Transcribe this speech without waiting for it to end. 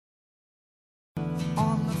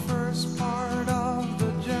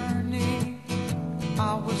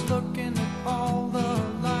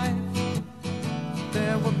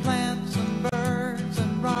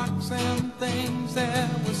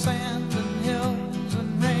sand and hills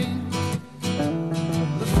and rain.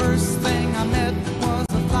 The first thing I met was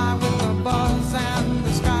a fly with a buzz and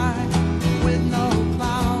the sky with no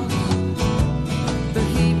clouds. The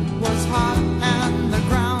heat was hot and the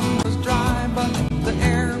ground was dry, but the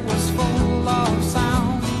air was full of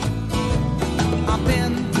sound. I've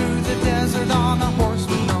been through the desert on a horse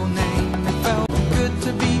with no name. It felt good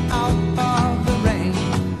to be out of the rain.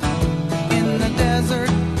 In the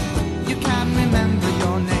desert, you can remember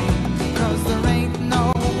your name, 'cause there ain't no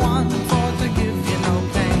one for to give you no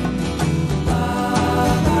pain. La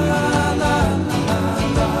la la la la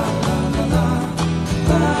la la la la la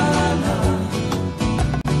la.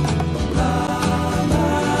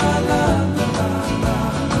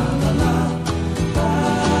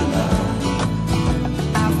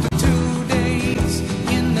 After 2 days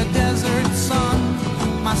in the desert sun,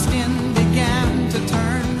 my skin began to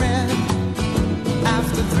turn red.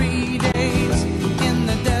 After 3 days in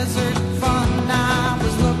the desert fun, I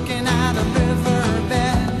was looking at a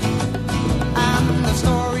riverbed, and the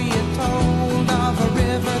story it told of a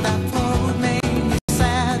river that flowed made me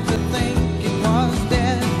sad to think it was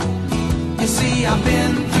dead. You see, I've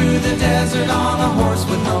been through the desert on a horse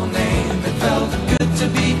with no name. It felt good to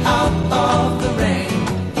be out of the rain.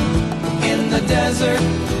 In the desert,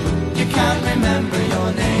 you can't remember your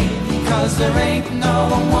name, 'cause there ain't no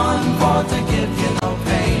one for to give you no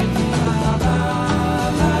pain. La la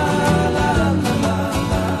la la la la la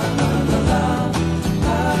la la la la.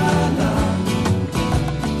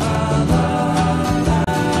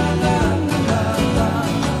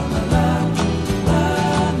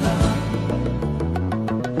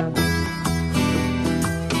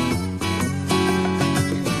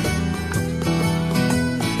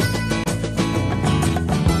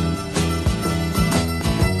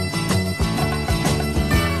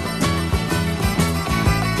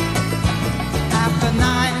 After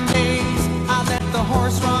 9 days, I let the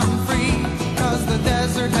horse run free, 'cause the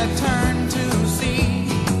desert had turned to sea.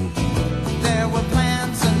 There were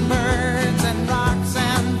plants and birds and rocks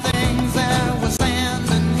and things. There was sand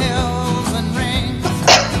and hills and rain.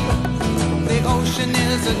 The ocean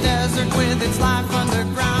is a desert with its life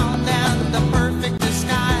underground and a perfect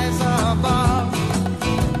disguise above.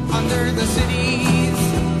 Under the cities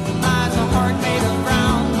lies a heart made of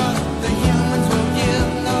ground, but the humans will give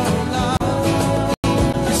no love.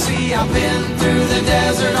 You see, I've been through the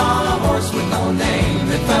desert on a horse with no name.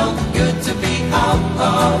 It felt good to be out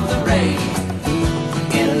of the rain.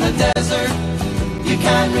 In the desert, you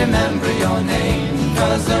can't remember your name,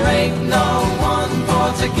 'cause there ain't no one for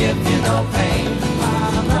to give you no pain. La,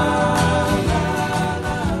 la, la, la,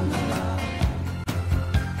 la.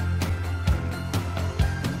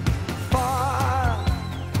 Far,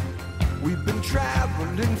 we've been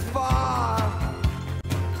traveling far,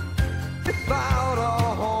 without a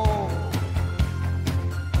home,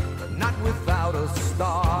 but not without a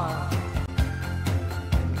star.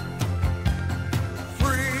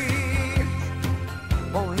 Free,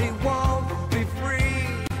 only want to be free.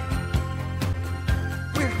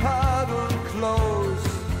 We're huddled close,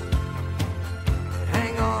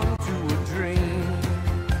 hang on to a dream.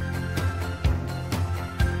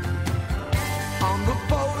 On the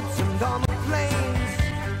boats and on the planes,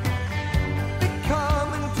 they're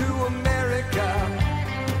coming to America,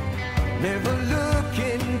 never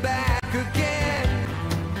looking back again.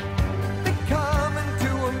 They're coming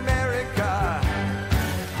to America,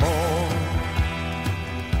 home.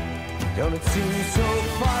 Don't it seem so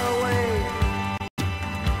far away?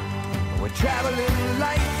 We're traveling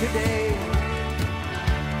light today,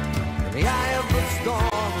 in the eye of the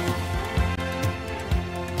storm,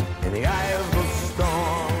 in the eye of the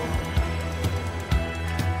storm.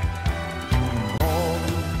 Home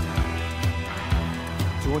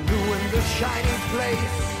to a new and a shiny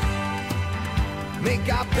place. Make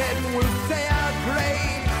our bed and we'll say our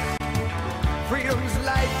grace. Freedom's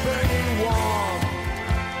light burning warm.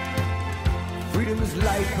 Freedom's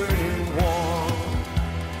light burning warm.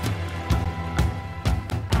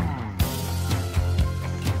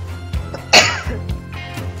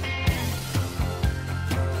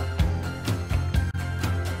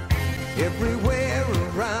 Everywhere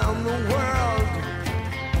around the world,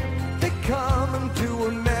 they're coming to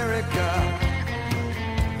America.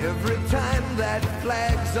 Every time that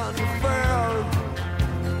flag's unfurled,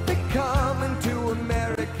 they're coming to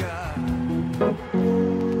America.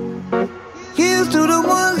 Here's to the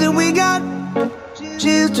ones that we got.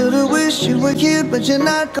 Cheers to the wish you were here but you're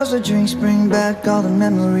not, 'cause the drinks bring back all the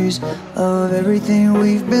memories of everything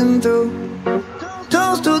we've been through.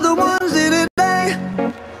 Toast to the ones in today.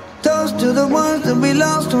 Toast to the ones that we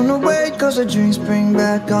lost on the way, 'cause the drinks bring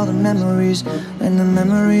back all the memories, and the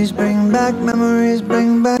memories bring back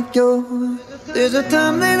your. There's a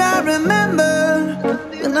time that I remember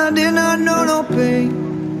when I did not know no pain,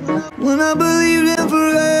 when I believed in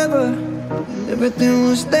forever, everything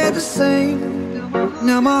would stay the same.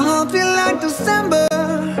 Now my heart feel like December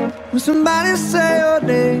when somebody say your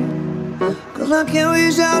name, 'cause I can't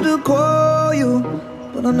reach out to call you,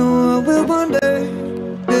 but I know I will one day.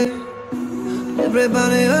 Yeah.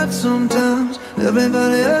 Everybody hurts sometimes,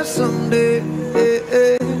 everybody hurts someday. Yeah,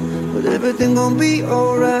 yeah. But everything gon' be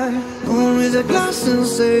alright. Gonna raise a glass and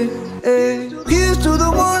say, hey. Here's to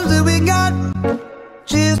the ones that we got.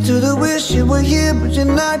 Cheers to the wish you were here but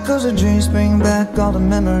you're not, 'cause the dreams bring back all the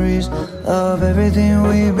memories of everything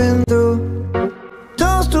we've been through.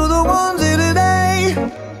 Toast to the ones here today,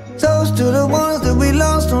 toast to the ones that we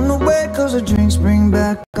lost on the way, 'cause the drinks bring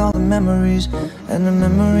back all the memories, and the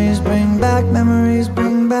memories bring back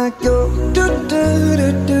your.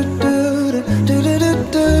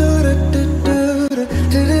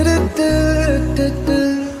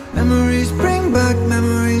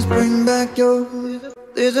 Memories bring back your.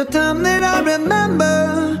 There's a time that I remember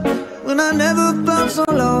when I never felt so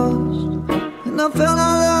lost, and I felt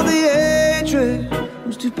all of the hatred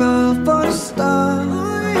was too powerful to stop.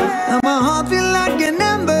 Now my heart feel like an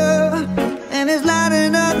ember, and it's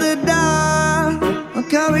lighting up the dark. I'll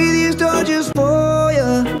carry these torches for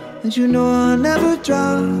you, and you know I'll never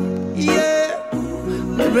drop. Yeah.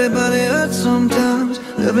 Everybody hurts sometimes,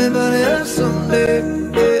 everybody hurts someday.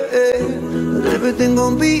 Yeah, yeah. But everything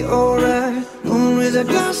gon' be alright. Gonna raise a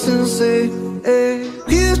glass and say, hey.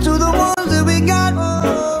 Here's to the ones that we got.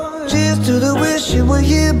 Cheers to the wish you were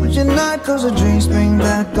here but you're not, 'cause the drinks bring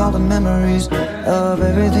back all the memories of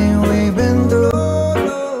everything we've been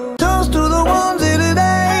through. Toast to the ones here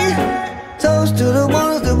today, toast to the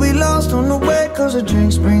ones that we lost on the way, 'cause the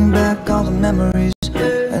drinks bring back all the memories,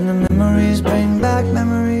 and the memories bring back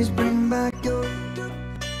your.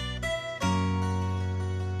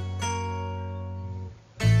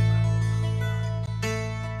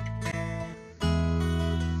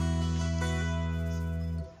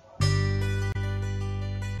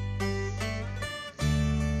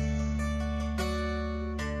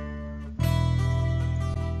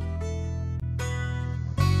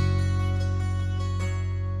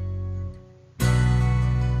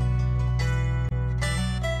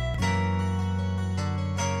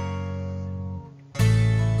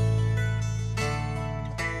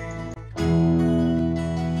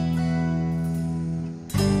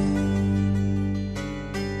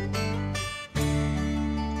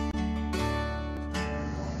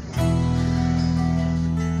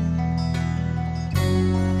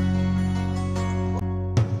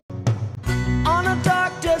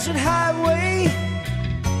 Desert highway,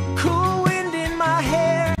 cool wind in my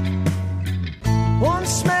hair, one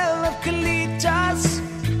smell of colitas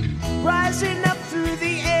rising up through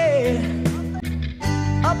the air.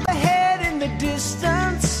 Up ahead in the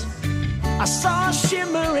distance, I saw a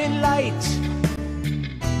shimmering light.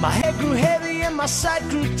 My head grew heavy and my sight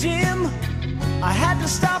grew dim. I had to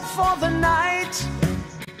stop for the night.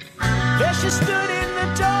 There she stood in the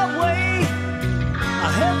doorway, I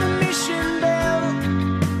heard the mission bell.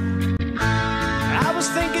 I was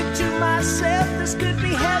thinking to myself, this could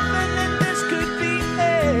be heaven and this could be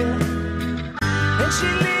hell. And she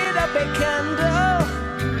lit up a candle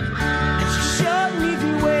and she showed me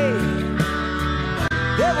the way.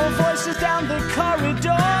 There were voices down the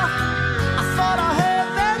corridor, I thought I heard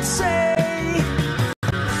them say,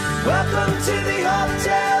 welcome to the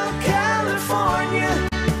Hotel California.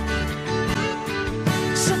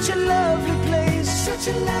 Such a lovely place, such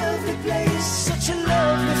a lovely place, such a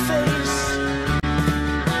lovely face.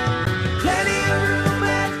 Plenty of room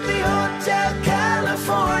at the Hotel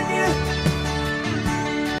California.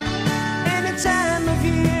 Any time of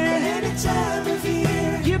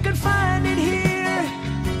year, you can find it here.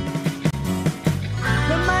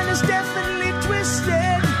 My mind is definitely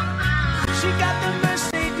twisted. She got the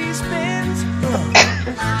Mercedes Benz.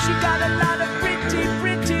 She got a lot of pretty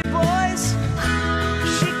boys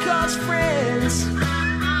she calls friends.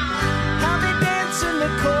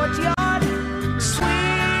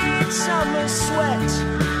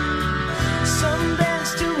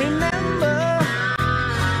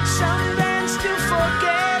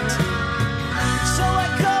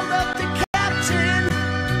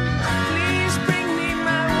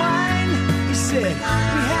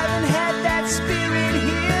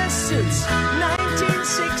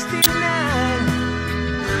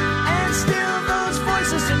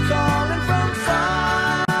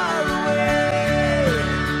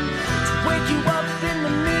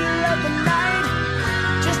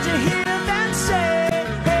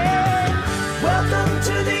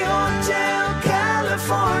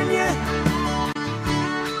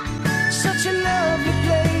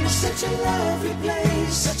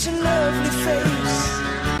 such a lovely face.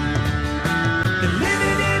 They're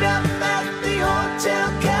living it up at the Hotel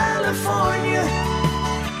California.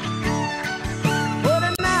 What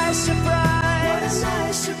a nice surprise, what a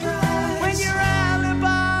nice surprise, when your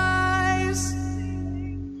alibis,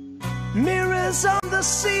 mirrors on the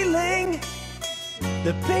ceiling,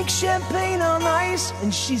 the pink champagne on ice.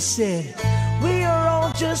 And she said, we are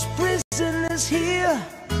all just prisoners here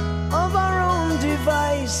of our own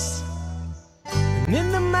device. And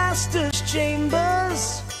in the master's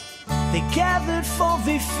chambers they gathered for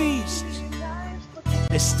the feast.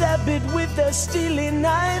 They stab it with their steely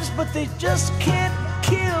knives, but they just can't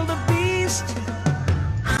kill the beast.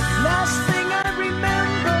 Last thing I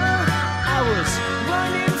remember, I was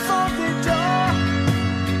running for the door.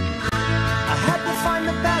 I had to find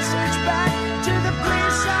the passage back to the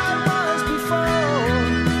place I was before.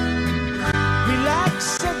 Relax,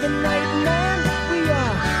 said the night man, we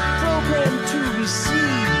are programmed to receive.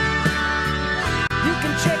 You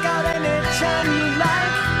can check out anytime you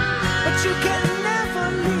like, but you can never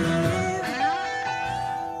leave.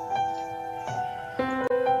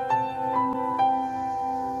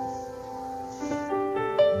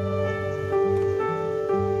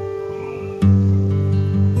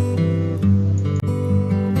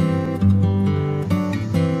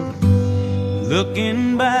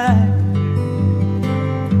 Looking back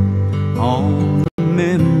on the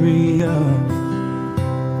memory of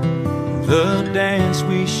the dance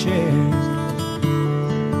we shared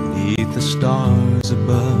beneath the stars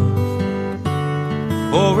above.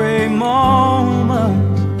 For a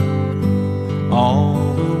moment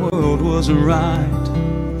all the world was right,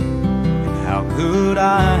 and how could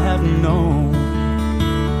I have known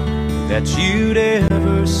that you'd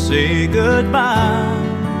ever say goodbye?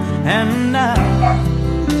 And now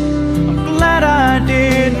I'm glad I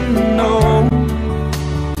didn't know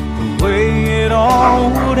the way it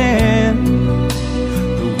all would end,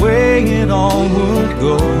 the way it all would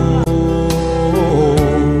go.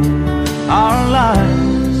 Our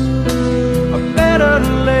lives are better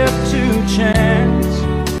left to chance.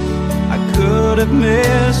 I could have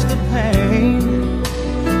missed the pain,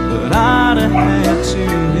 but I'd have had to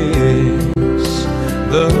miss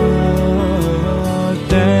the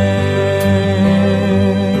dance.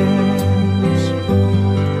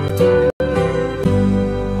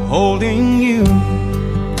 Holding you,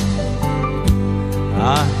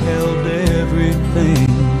 I held everything.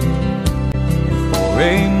 For a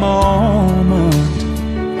moment,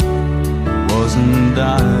 wasn't I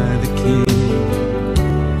the king?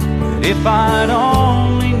 But if I'd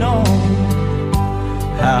only known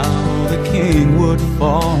how the king would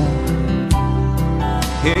fall,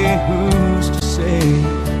 hey, who's to say?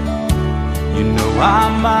 You know, I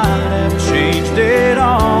might have changed it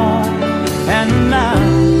all. And now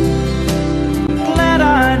I'm glad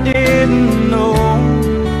I didn't know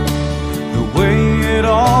the way it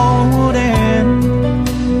all would end,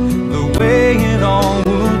 the way it all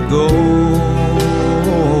would go.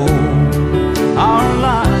 Our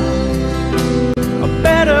lives are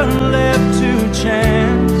better left to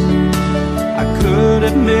chance. I could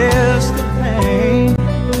have missed the pain,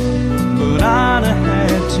 but I'd have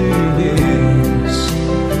had to miss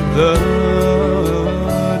the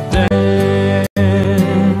dance.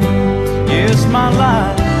 Yes, my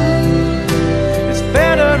life is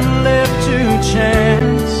better left to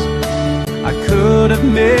chance. I could have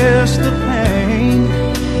missed the pain,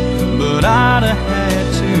 but I'd have had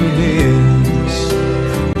to miss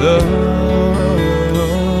the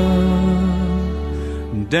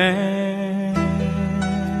dance.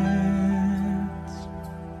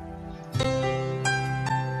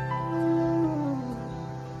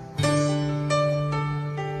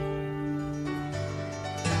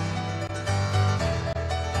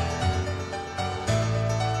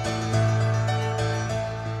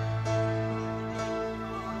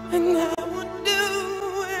 And I would do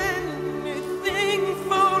anything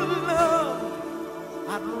for love.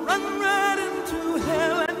 I'd run right into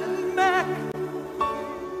hell and back.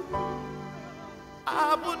 I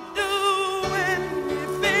would do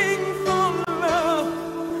anything for love.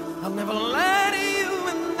 I'll never lie to you,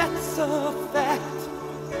 and that's a fact.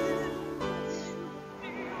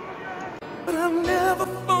 But I'll never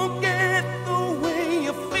forget the way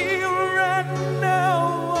you feel right now.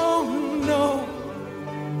 Oh no.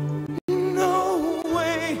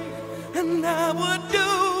 And I would do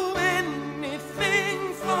anything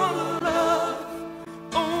for love.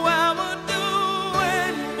 Oh, I would do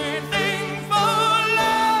anything for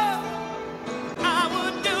love. I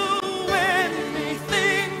would do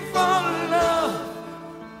anything for love.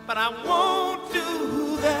 But I won't do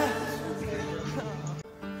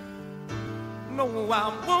I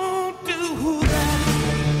won't do that.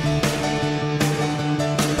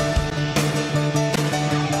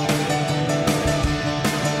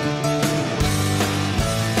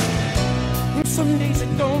 Some days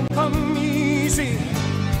it don't come easy,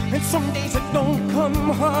 and some days it don't come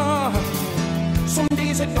hard. Some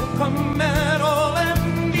days it don't come at all,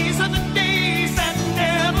 and these are the days that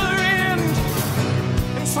never end.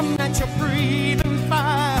 And some nights you're breathing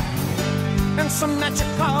fire, and some nights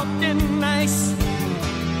you're caught in ice.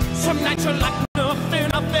 Some nights you're like nothing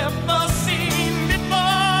I've ever seen before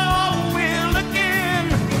or will again.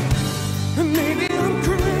 And maybe I'm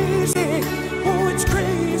crazy, oh it's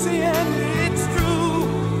crazy and it's true.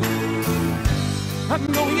 I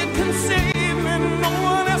know you can save me, no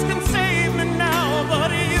one else can save me now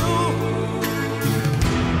but you.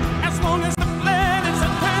 As long as the planets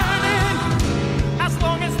are turning, as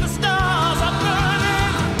long as the stars are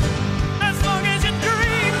burning, as long as your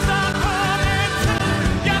dreams are coming true,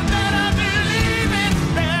 you better believe it,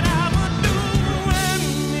 that I would do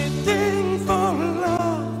anything for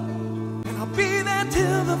love. And I'll be there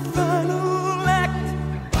till the final act.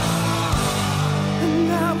 And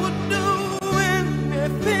I would do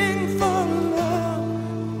anything for love.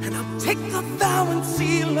 And I'll take the vow and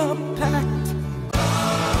seal a pact.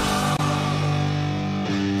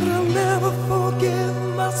 But I'll never forgive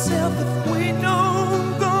myself if we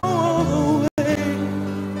don't go all the way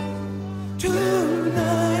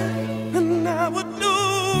tonight. And I would do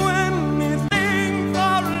anything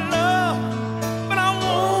for love, but I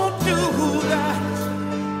won't do that.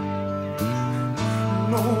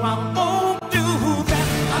 No, I won't do that.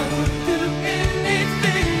 I would do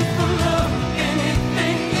anything for love,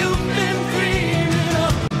 anything you've been dreaming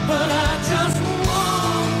of, but I just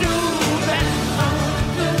won't do that. I would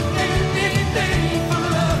do anything for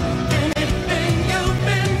love, anything you've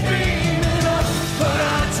been dreaming of, but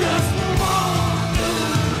I just won't do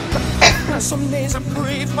that. Some days I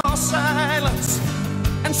pray for silence,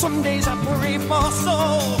 and some days I pray for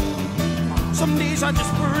soul. Some days I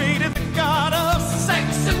just pray to the God of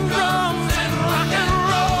sex and drums and rock and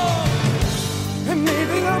roll. And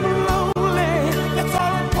maybe I'm lonely, that's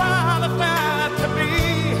all I'm qualified to be.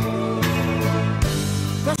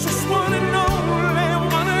 That's just one and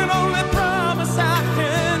only promise I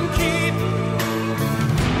can keep.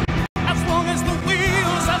 As long as the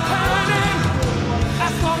wheels are turning,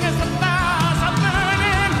 as long as the fires are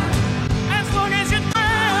burning, as long as your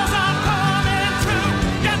prayers are coming true,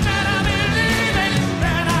 you better believe it,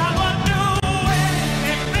 that I would do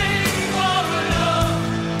anything for love.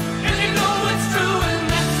 And you know it's true, and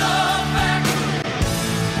that's a fact.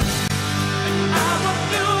 And I would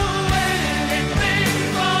do anything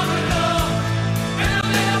for love, and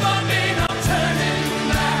there'll never be no turning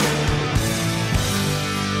back.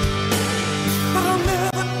 But I'll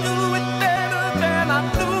never do it better than I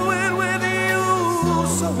do it with you.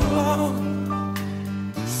 So long,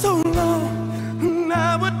 so long. And I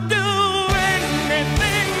would do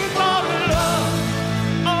anything for love.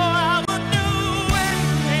 Oh, I would do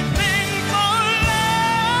anything for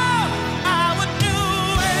love. I would do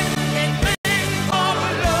anything for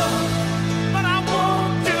love, but I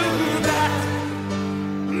won't do that.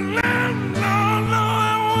 No, no, no,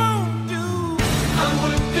 I won't do. I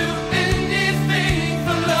would do anything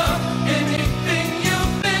for love, anything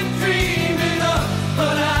you've been dreaming of,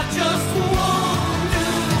 but I just won't do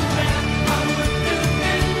that. I would do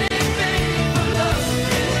anything for love,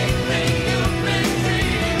 anything you've been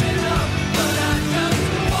dreaming of, but I just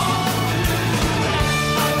won't do that.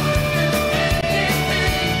 I would do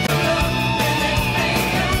anything for love, anything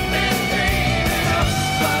you've been dreaming of,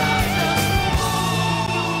 but I just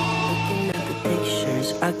Looking at the pictures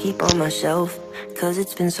I keep on my shelf, 'cause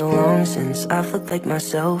it's been so long since I've looked like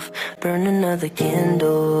myself. Burn another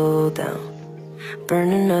candle down,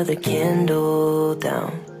 burn another candle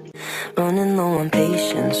down. Running low on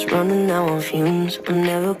patience, running out on fumes. I'm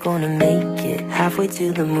never gonna make it halfway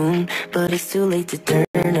to the moon, but it's too late to turn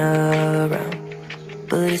around.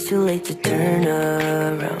 But it's too late to turn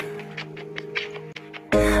around.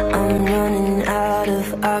 I'm running out of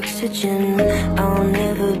oxygen. I'll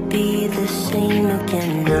never be the same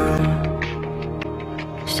again now.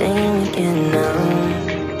 Same again now.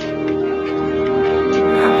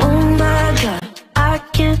 Oh my God, I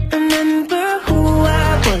can't remember who I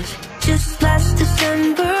was just last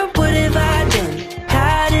December. What have I done?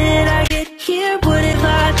 How did I get here? What have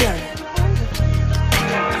I done?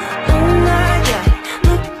 Oh my God,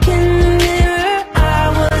 look in the mirror. I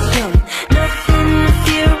was young, nothing to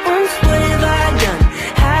fear once. What have I done?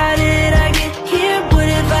 How did I get here? What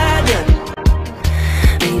have I done?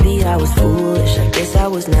 Maybe I was foolish, I guess I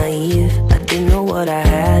was naive. I didn't know what I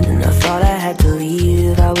had, and I thought I had to leave.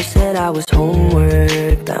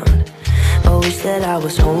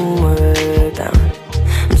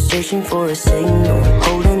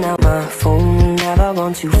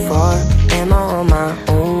 gone too far? Am I on my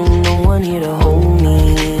own? No one here to hold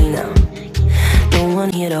me now. No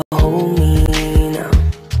one here to hold me now.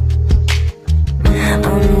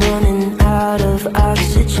 I'm running out of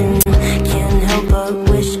oxygen. Can't help but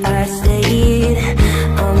wish I stayed.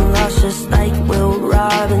 I'm lost just like Will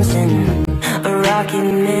Robinson, a rocket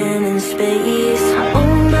man in space.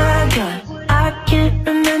 Oh my God, I can't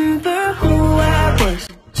remember who I was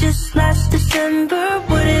just last December.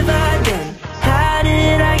 What have I done? How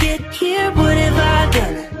did I get here? What have I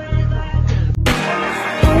done?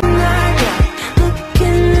 Oh my God, look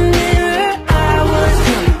in the mirror, I was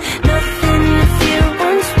young, nothing to fear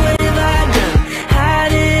once. What have I done? How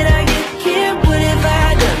did I get here? What have I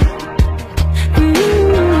done?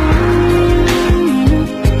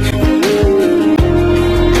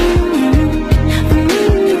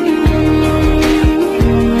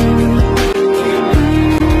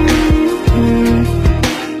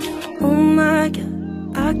 Oh my God,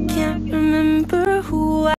 I can't remember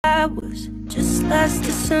who I was just last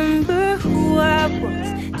December. Who I was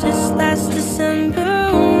just last December.